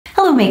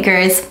Hello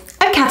makers,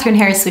 I'm Catherine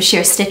Harris with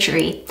Share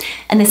Stitchery,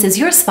 and this is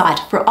your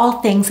spot for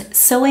all things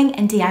sewing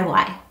and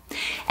DIY.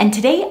 And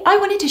today I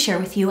wanted to share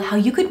with you how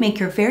you could make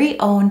your very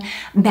own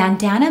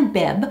bandana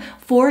bib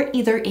for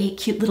either a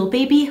cute little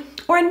baby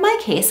or, in my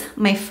case,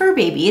 my fur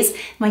babies,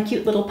 my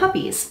cute little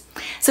puppies.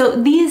 So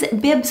these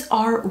bibs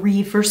are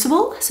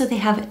reversible, so they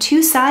have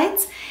two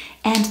sides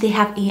and they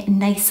have a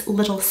nice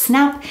little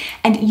snap,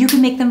 and you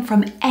can make them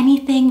from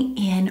anything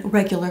in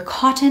regular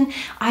cotton.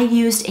 I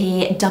used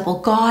a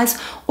double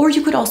gauze, or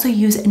you could also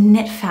use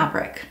knit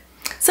fabric.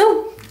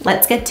 So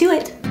let's get to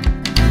it.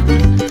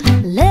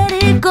 Let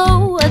it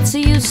go, what's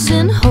the use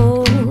in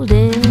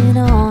holding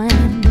on?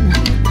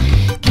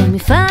 Can we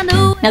find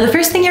a Now the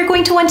first thing you're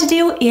going to want to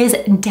do is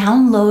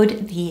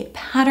download the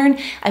pattern.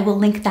 I will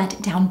link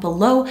that down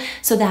below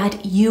so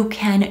that you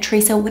can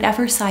trace out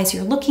whatever size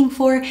you're looking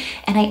for,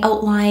 and I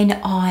outline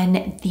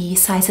on the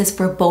sizes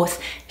for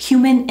both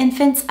human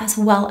infants as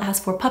well as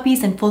for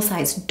puppies and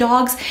full-size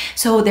dogs.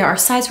 So there are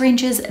size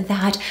ranges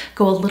that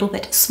go a little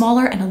bit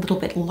smaller and a little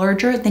bit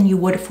larger than you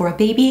would for a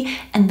baby,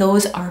 and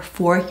those are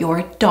for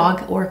your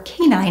dog or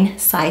canine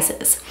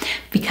sizes,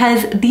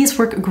 because these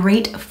work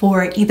great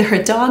for either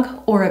a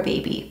dog or a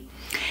baby.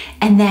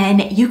 And then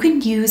you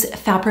can use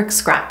fabric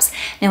scraps.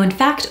 Now, in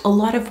fact, a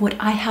lot of what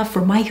I have for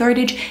my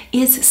yardage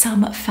is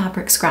some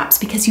fabric scraps,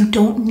 because you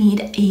don't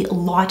need a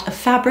lot of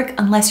fabric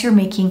unless you're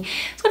making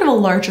sort of a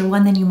larger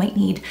one. Then you might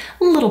need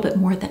a little bit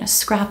more than a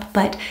scrap,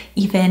 but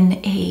even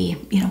a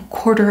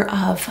quarter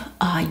of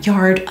a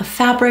yard of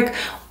fabric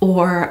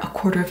or a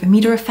quarter of a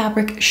meter of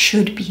fabric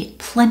should be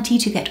plenty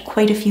to get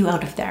quite a few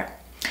out of there.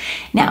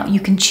 Now, you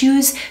can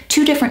choose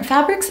two different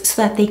fabrics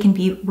so that they can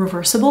be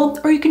reversible,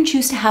 or you can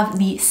choose to have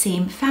the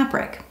same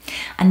fabric.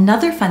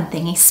 Another fun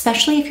thing,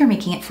 especially if you're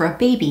making it for a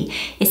baby,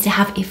 is to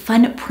have a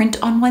fun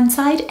print on one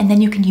side, and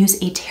then you can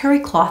use a terry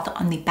cloth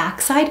on the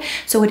back side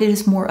so it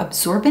is more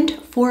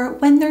absorbent for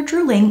when they're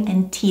drooling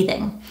and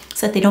teething,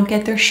 so that they don't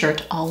get their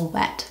shirt all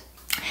wet.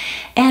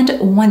 And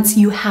once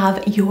you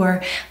have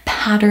your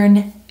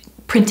pattern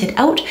printed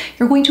out,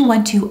 you're going to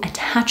want to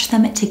attach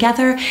them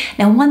together.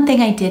 Now, one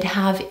thing I did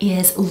have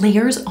is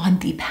layers on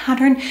the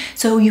pattern,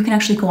 so you can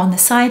actually go on the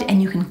side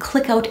and you can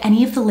click out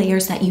any of the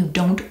layers that you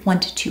don't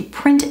want to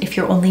print. If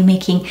you're only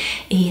making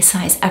a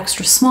size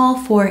extra small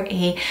for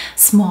a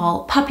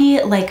small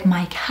puppy like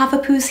my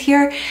Cavapoos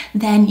here,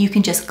 then you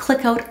can just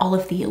click out all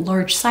of the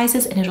large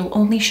sizes and it'll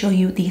only show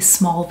you the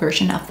small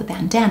version of the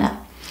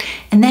bandana.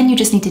 And then you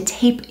just need to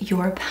tape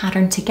your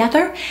pattern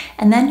together,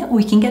 and then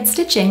we can get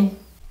stitching.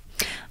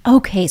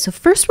 Okay, so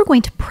first we're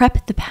going to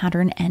prep the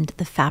pattern and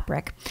the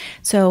fabric.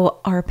 So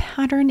our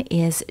pattern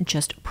is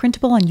just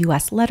printable on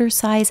US letter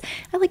size.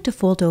 I like to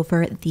fold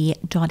over the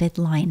dotted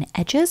line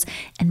edges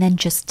and then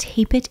just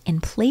tape it in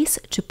place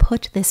to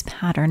put this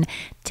pattern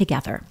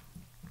together.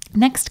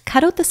 Next,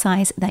 cut out the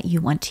size that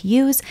you want to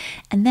use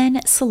and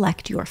then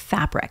select your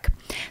fabric.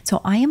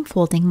 So I am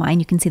folding mine.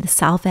 You can see the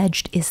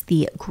salvaged is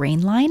the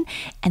grain line,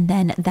 and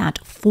then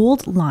that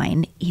fold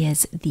line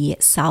is the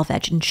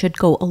salvage and should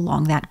go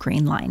along that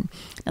grain line.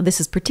 Now this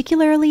is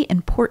particularly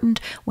important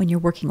when you're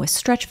working with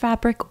stretch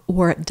fabric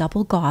or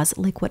double gauze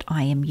like what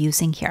I am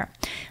using here.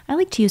 I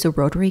like to use a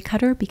rotary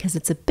cutter because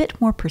it's a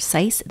bit more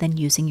precise than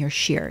using your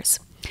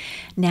shears.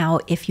 Now,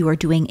 if you are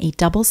doing a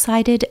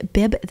double-sided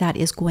bib that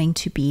is going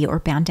to be, or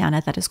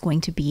bandana that is going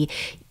to be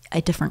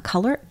a different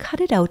color, cut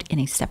it out in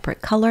a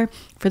separate color.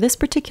 For this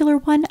particular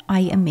one,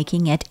 I am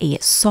making it a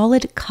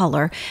solid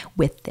color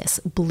with this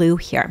blue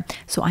here.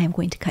 So I am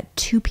going to cut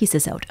two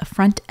pieces out, a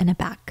front and a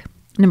back.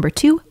 Number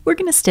two, we're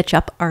going to stitch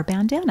up our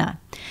bandana.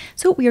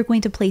 So we are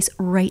going to place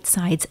right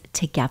sides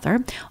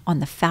together on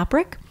the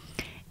fabric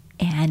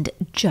and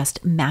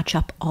just match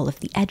up all of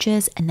the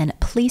edges, and then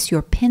place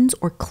your pins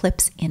or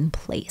clips in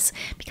place.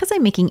 Because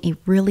I'm making a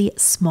really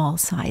small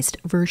sized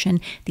version,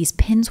 these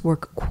pins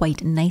work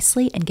quite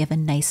nicely and give a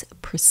nice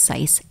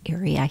precise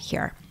area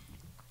here.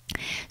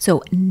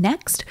 So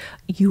next,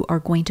 you are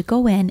going to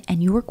go in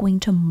and you are going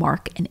to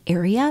mark an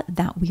area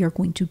that we are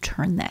going to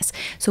turn this.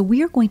 So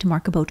we are going to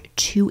mark about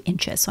 2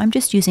 inches. So I'm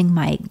just using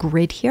my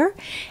grid here,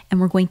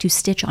 and we're going to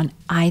stitch on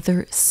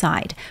either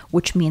side,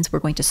 which means we're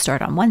going to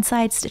start on one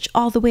side, stitch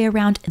all the way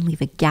around, and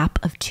leave a gap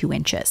of 2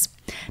 inches.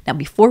 Now,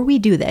 before we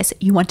do this,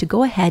 you want to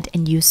go ahead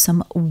and use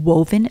some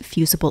woven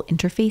fusible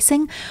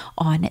interfacing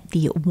on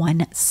the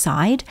one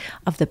side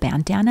of the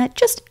bandana,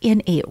 just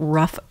in a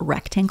rough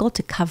rectangle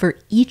to cover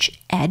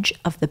each edge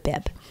of the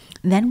bib.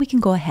 Then we can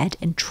go ahead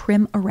and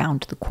trim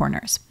around the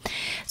corners.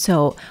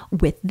 So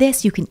with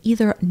this, you can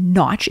either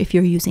notch if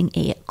you're using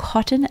a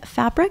cotton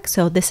fabric.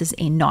 So this is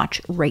a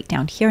notch right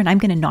down here, and I'm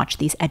going to notch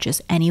these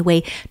edges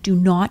anyway. Do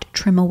not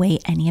trim away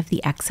any of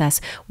the excess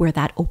where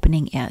that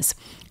opening is.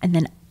 And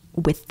then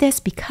with this,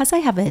 because I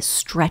have a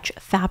stretch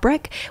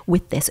fabric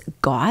with this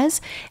gauze,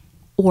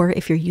 or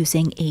if you're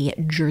using a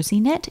jersey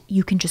knit,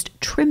 you can just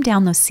trim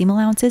down those seam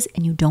allowances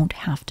and you don't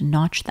have to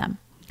notch them.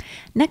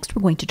 Next,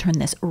 we're going to turn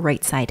this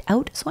right side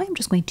out. So I'm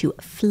just going to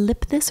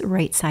flip this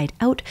right side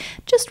out,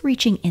 just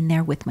reaching in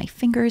there with my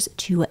fingers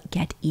to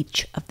get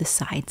each of the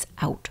sides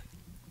out.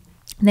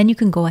 And then you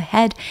can go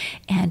ahead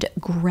and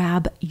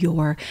grab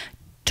your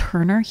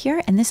turner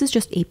here. And this is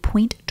just a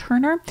point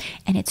turner,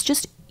 and it's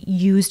just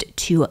used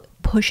to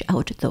push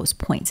out those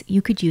points.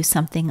 You could use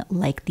something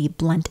like the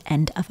blunt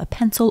end of a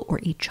pencil or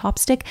a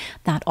chopstick.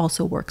 That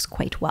also works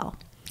quite well.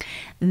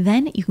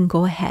 Then you can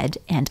go ahead,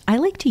 and I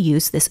like to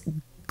use this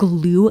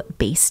glue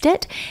baste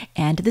it,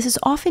 and this is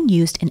often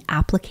used in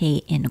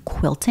applique in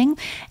quilting,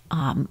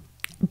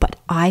 but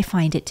I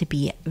find it to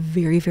be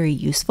very, very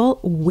useful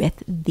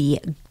with the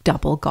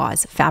double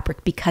gauze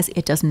fabric because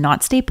it does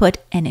not stay put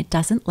and it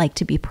doesn't like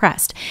to be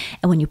pressed.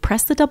 And when you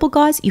press the double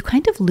gauze, you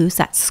kind of lose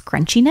that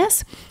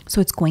scrunchiness,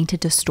 so it's going to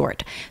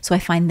distort. So I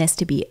find this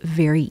to be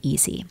very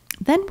easy.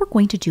 Then we're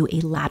going to do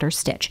a ladder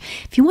stitch.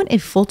 If you want a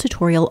full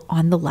tutorial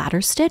on the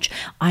ladder stitch,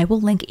 I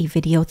will link a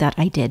video that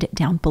I did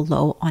down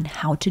below on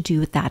how to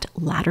do that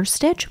ladder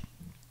stitch.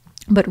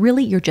 But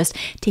really, you're just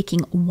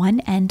taking one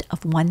end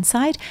of one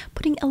side,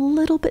 putting a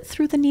little bit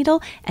through the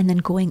needle, and then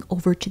going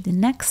over to the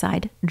next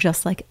side,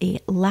 just like a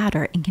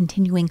ladder, and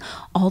continuing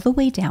all the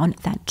way down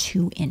that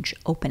 2-inch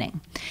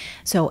opening.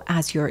 So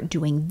as you're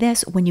doing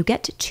this, when you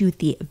get to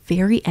the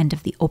very end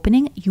of the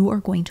opening, you are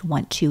going to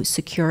want to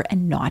secure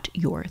and knot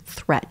your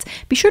threads.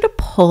 Be sure to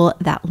pull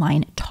that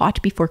line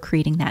taut before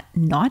creating that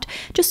knot,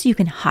 just so you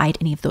can hide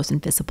any of those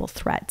invisible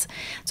threads.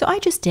 So I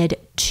just did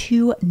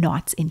 2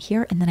 knots in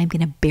here, and then I'm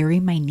going to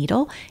bury my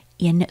needle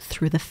in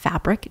through the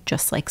fabric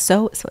just like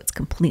so it's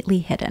completely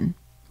hidden.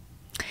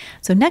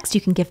 So next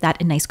you can give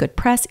that a nice good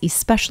press,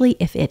 especially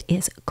if it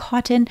is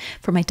cotton.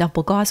 For my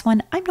double gauze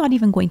one, I'm not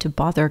even going to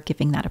bother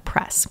giving that a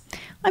press.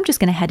 I'm just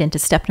going to head into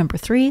step number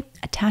 3,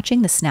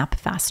 attaching the snap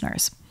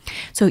fasteners.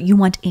 So you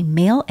want a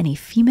male and a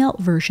female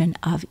version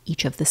of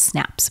each of the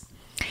snaps.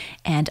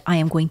 And I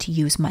am going to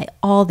use my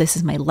awl. This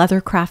is my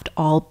Leathercraft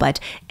awl, but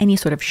any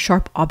sort of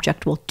sharp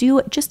object will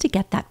do just to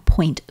get that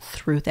point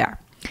through there.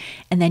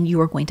 And then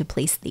you are going to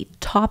place the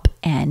top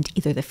end,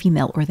 either the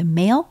female or the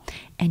male,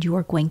 and you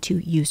are going to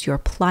use your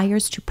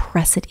pliers to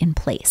press it in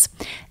place.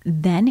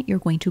 Then you're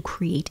going to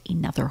create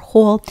another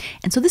hole.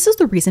 And so this is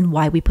the reason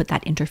why we put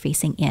that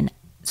interfacing in.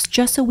 It's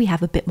just so we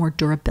have a bit more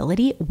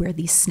durability where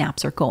these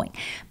snaps are going.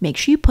 Make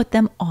sure you put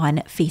them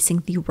on facing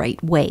the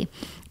right way,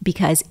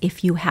 because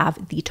if you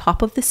have the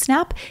top of the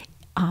snap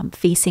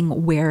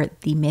facing where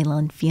the male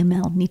and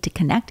female need to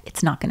connect,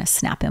 it's not going to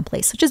snap in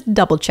place. So just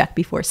double check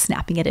before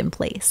snapping it in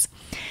place.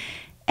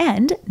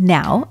 And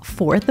now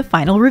for the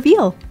final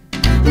reveal.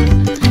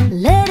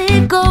 Let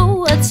it go,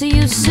 what's the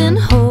use in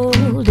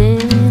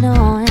holding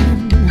on?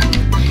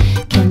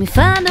 Can we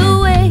find a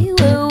way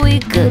where we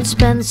could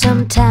spend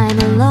some time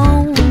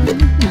alone?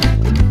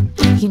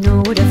 You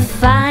know where to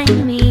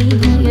find me,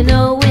 you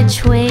know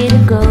which way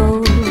to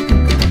go.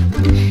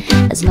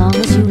 As long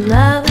as you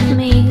love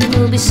me,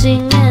 we'll be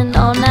singing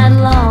all night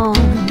long.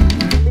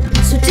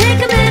 So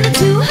take a minute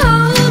to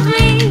hold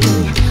me.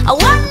 I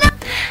want.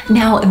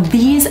 Now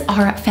these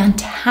are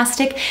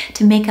fantastic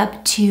to make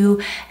up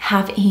to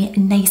have a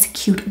nice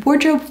cute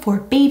wardrobe for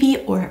baby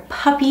or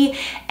puppy.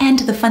 And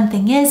the fun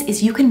thing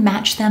is you can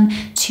match them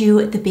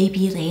to the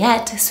baby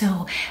layette.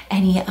 So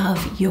any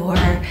of your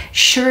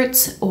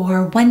shirts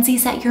or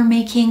onesies that you're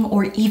making,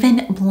 or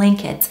even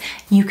blankets,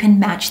 you can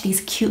match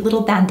these cute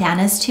little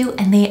bandanas to,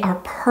 and they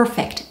are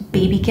perfect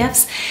baby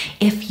gifts.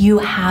 If you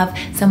have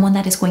someone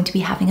that is going to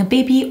be having a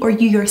baby, or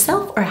you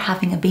yourself are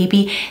having a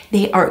baby,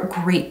 they are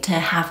great to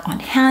have on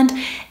hand.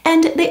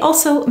 And they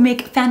also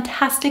make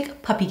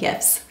fantastic puppy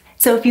gifts.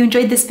 So if you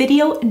enjoyed this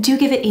video, do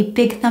give it a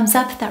big thumbs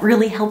up. That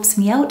really helps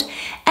me out.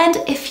 And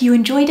if you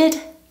enjoyed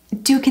it,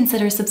 do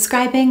consider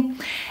subscribing,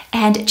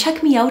 and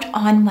check me out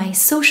on my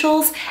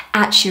socials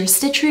at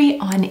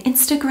Stitchery on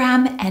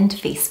Instagram and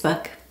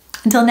Facebook.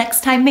 Until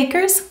next time,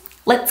 makers,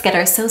 let's get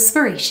our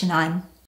sewspiration on.